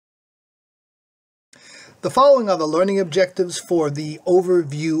The following are the learning objectives for the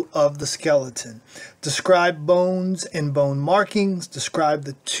overview of the skeleton. Describe bones and bone markings. Describe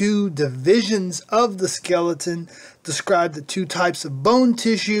the two divisions of the skeleton. Describe the two types of bone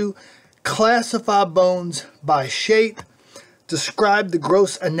tissue. Classify bones by shape. Describe the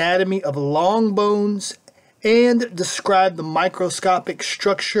gross anatomy of long bones. And describe the microscopic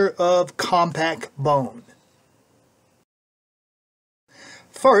structure of compact bone.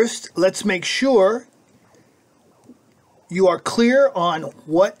 First, let's make sure you are clear on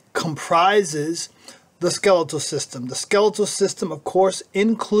what comprises the skeletal system. The skeletal system, of course,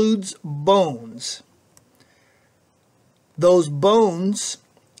 includes bones. Those bones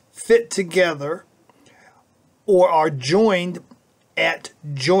fit together or are joined at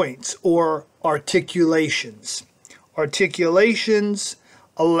joints or articulations. Articulations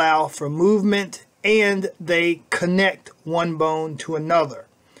allow for movement and they connect one bone to another.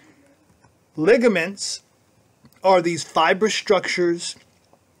 Ligaments are these fibrous structures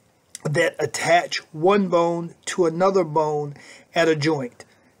that attach one bone to another bone at a joint,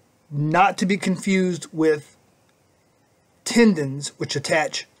 not to be confused with tendons, which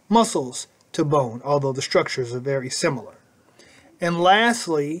attach muscles to bone, although the structures are very similar. And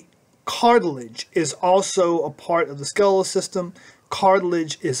lastly, cartilage is also a part of the skeletal system.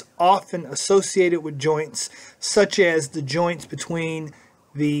 Cartilage is often associated with joints, such as the joints between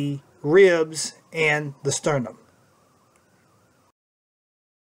the ribs and the sternum.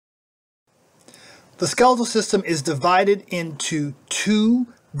 The skeletal system is divided into two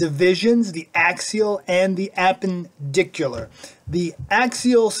divisions, the axial and the appendicular. The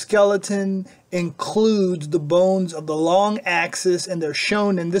axial skeleton includes the bones of the long axis, and they're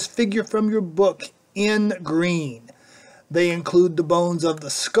shown in this figure from your book in green. They include the bones of the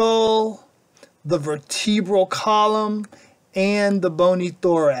skull, the vertebral column, and the bony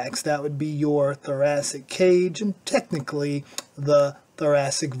thorax. That would be your thoracic cage and technically the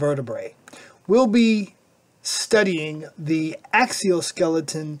thoracic vertebrae. We'll be studying the axial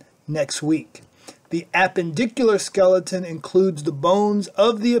skeleton next week. The appendicular skeleton includes the bones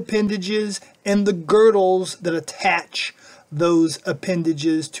of the appendages and the girdles that attach those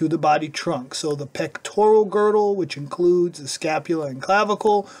appendages to the body trunk. So the pectoral girdle, which includes the scapula and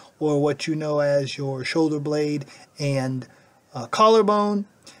clavicle, or what you know as your shoulder blade and collarbone,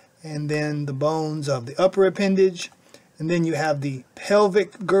 and then the bones of the upper appendage, and then you have the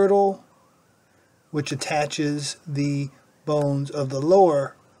pelvic girdle, which attaches the bones of the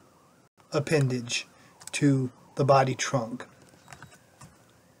lower appendage to the body trunk.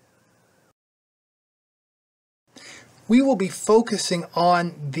 We will be focusing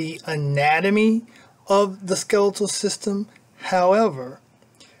on the anatomy of the skeletal system. However,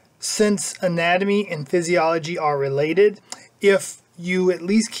 since anatomy and physiology are related, if you at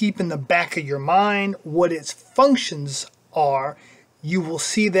least keep in the back of your mind what its functions are, you will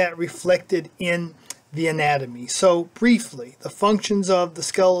see that reflected in the anatomy. So briefly, the functions of the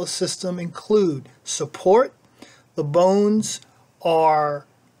skeletal system include support. The bones are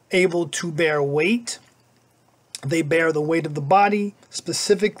able to bear weight. They bear the weight of the body.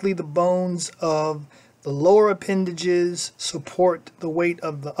 Specifically, the bones of the lower appendages support the weight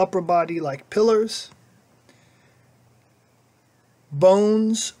of the upper body like pillars.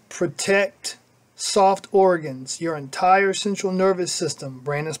 Bones protect soft organs. Your entire central nervous system,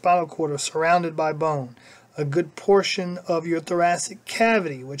 brain and spinal cord, are surrounded by bone. A good portion of your thoracic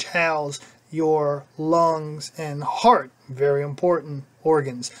cavity, which house your lungs and heart, very important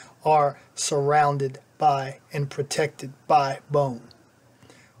organs, are surrounded by and protected by bone.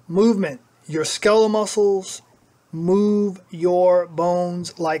 Movement. Your skeletal muscles move your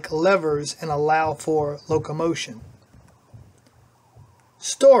bones like levers and allow for locomotion.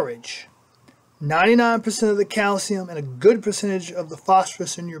 Storage. 99% of the calcium and a good percentage of the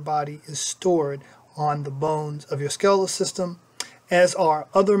phosphorus in your body is stored on the bones of your skeletal system, as are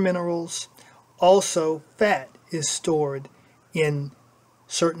other minerals. Also, fat is stored in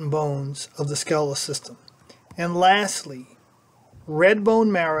certain bones of the skeletal system. And lastly, red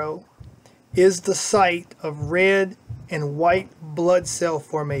bone marrow is the site of red and white blood cell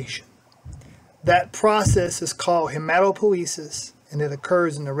formation. That process is called hematopoiesis, and it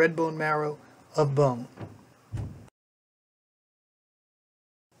occurs in the red bone marrow of bone.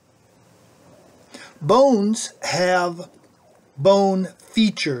 Bones have bone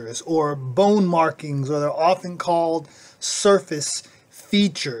features or bone markings, or they're often called surface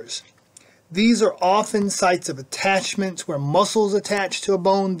features. These are often sites of attachments where muscles attach to a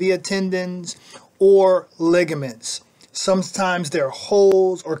bone via tendons or ligaments. Sometimes there are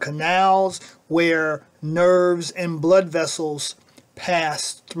holes or canals where nerves and blood vessels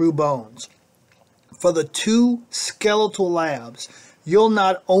pass through bones. For the two skeletal labs, you'll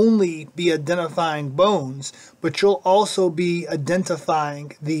not only be identifying bones, but you'll also be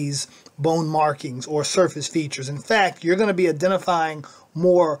identifying these bone markings or surface features. In fact, you're going to be identifying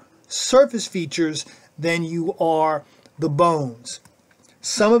more surface features than you are the bones.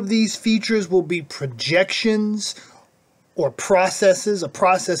 Some of these features will be projections or processes. A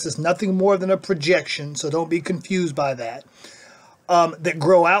process is nothing more than a projection, so don't be confused by that, that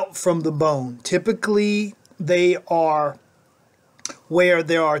grow out from the bone. Typically, they are where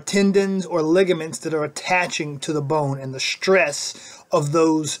there are tendons or ligaments that are attaching to the bone, and the stress of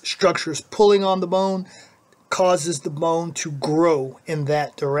those structures pulling on the bone causes the bone to grow in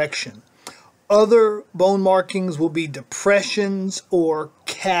that direction. Other bone markings will be depressions or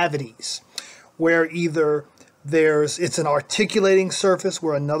cavities, where either it's an articulating surface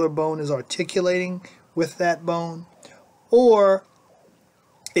where another bone is articulating with that bone, or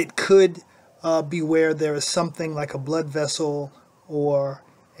it could be where there is something like a blood vessel or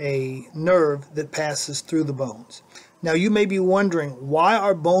a nerve that passes through the bones. Now you may be wondering, why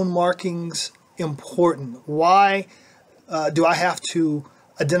are bone markings important? Why do I have to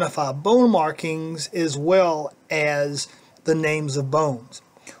identify bone markings as well as the names of bones?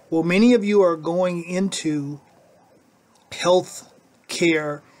 Well, many of you are going into health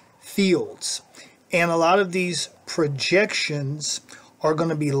care fields, and a lot of these projections are going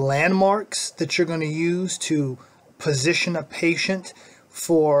to be landmarks that you're going to use to position a patient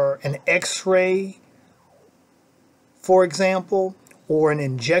for an x-ray, for example, or an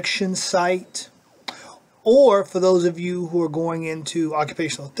injection site. Or for those of you who are going into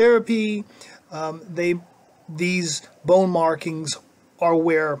occupational therapy, these bone markings are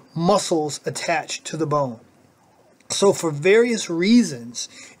where muscles attach to the bone. So for various reasons,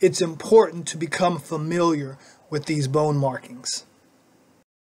 it's important to become familiar with these bone markings.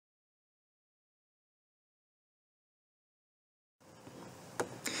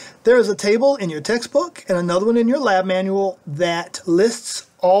 There is a table in your textbook and another one in your lab manual that lists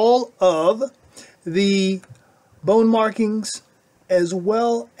all of the bone markings as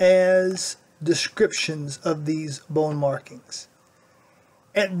well as descriptions of these bone markings.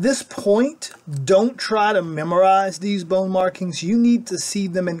 At this point, don't try to memorize these bone markings. You need to see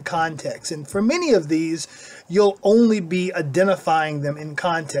them in context. And for many of these, you'll only be identifying them in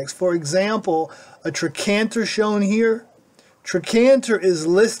context. For example, a trochanter shown here. Trochanter is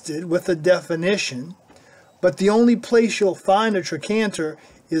listed with a definition, but the only place you'll find a trochanter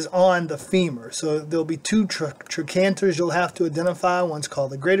is on the femur. So there'll be two trochanters you'll have to identify. One's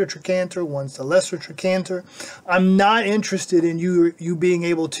called the greater trochanter, one's the lesser trochanter. I'm not interested in you being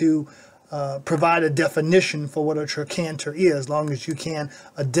able to provide a definition for what a trochanter is, as long as you can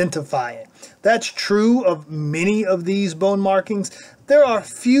identify it. That's true of many of these bone markings. There are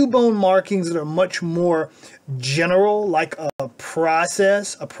few bone markings that are much more general, like a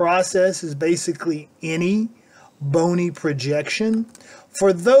process. A process is basically any bony projection.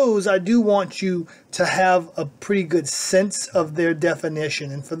 For those, I do want you to have a pretty good sense of their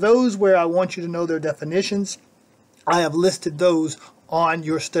definition. And for those where I want you to know their definitions, I have listed those on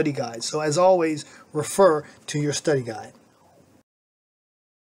your study guide. So as always, refer to your study guide.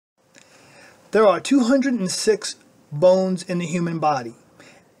 There are 206 bones in the human body,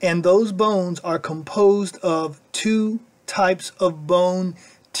 and those bones are composed of two types of bone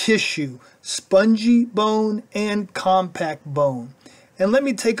tissue: spongy bone and compact bone. And let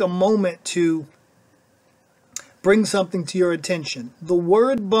me take a moment to bring something to your attention. The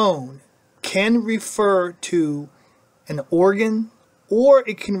word bone can refer to an organ, or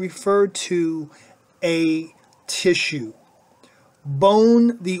it can refer to a tissue.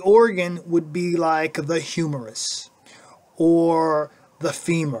 Bone, the organ, would be like the humerus or the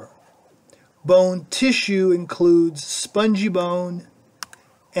femur. Bone tissue includes spongy bone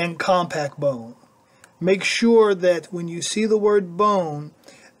and compact bone. Make sure that when you see the word bone,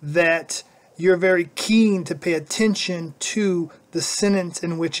 that you're very keen to pay attention to the sentence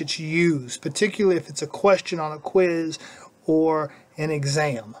in which it's used, particularly if it's a question on a quiz or an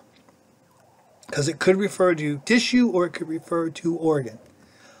exam, because it could refer to tissue or it could refer to organ.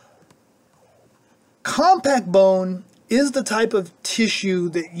 Compact bone is the type of tissue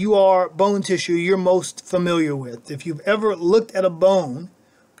that bone tissue you're most familiar with. If you've ever looked at a bone,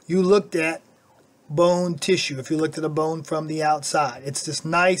 you looked at bone tissue. If you looked at a bone from the outside, it's this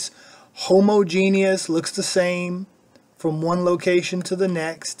nice, homogeneous, looks the same from one location to the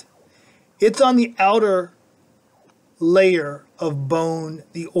next. It's on the outer layer of bone,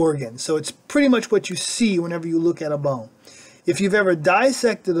 the organ. So it's pretty much what you see whenever you look at a bone. If you've ever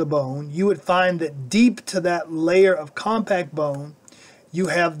dissected a bone, you would find that deep to that layer of compact bone, you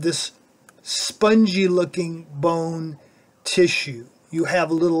have this spongy looking bone tissue. You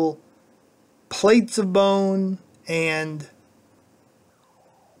have little plates of bone and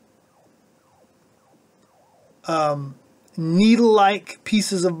needle-like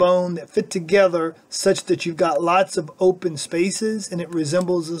pieces of bone that fit together such that you've got lots of open spaces, and it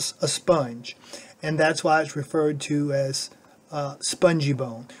resembles a sponge. And that's why it's referred to as spongy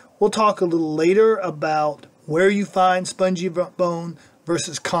bone. We'll talk a little later about where you find spongy bone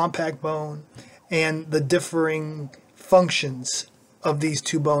versus compact bone and the differing functions of these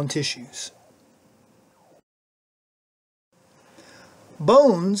two bone tissues.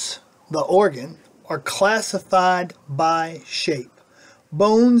 Bones, the organ, are classified by shape.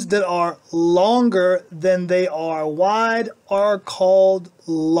 Bones that are longer than they are wide are called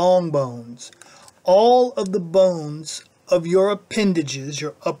long bones. All of the bones of your appendages,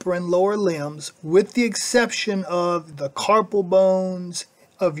 your upper and lower limbs, with the exception of the carpal bones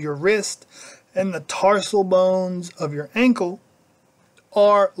of your wrist and the tarsal bones of your ankle,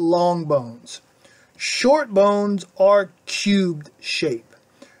 are long bones. Short bones are cubed shape.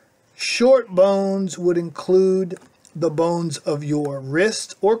 Short bones would include the bones of your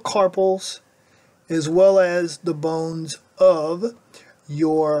wrist or carpals, as well as the bones of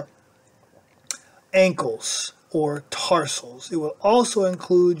your ankles or tarsals. It will also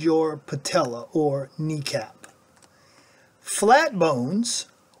include your patella or kneecap. Flat bones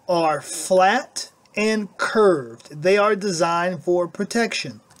are flat and curved. They are designed for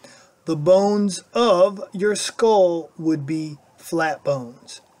protection. The bones of your skull would be flat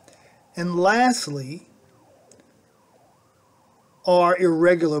bones. And lastly are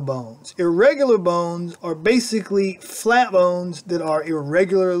irregular bones. Irregular bones are basically flat bones that are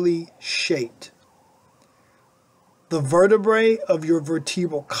irregularly shaped. The vertebrae of your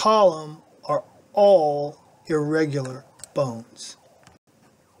vertebral column are all irregular bones.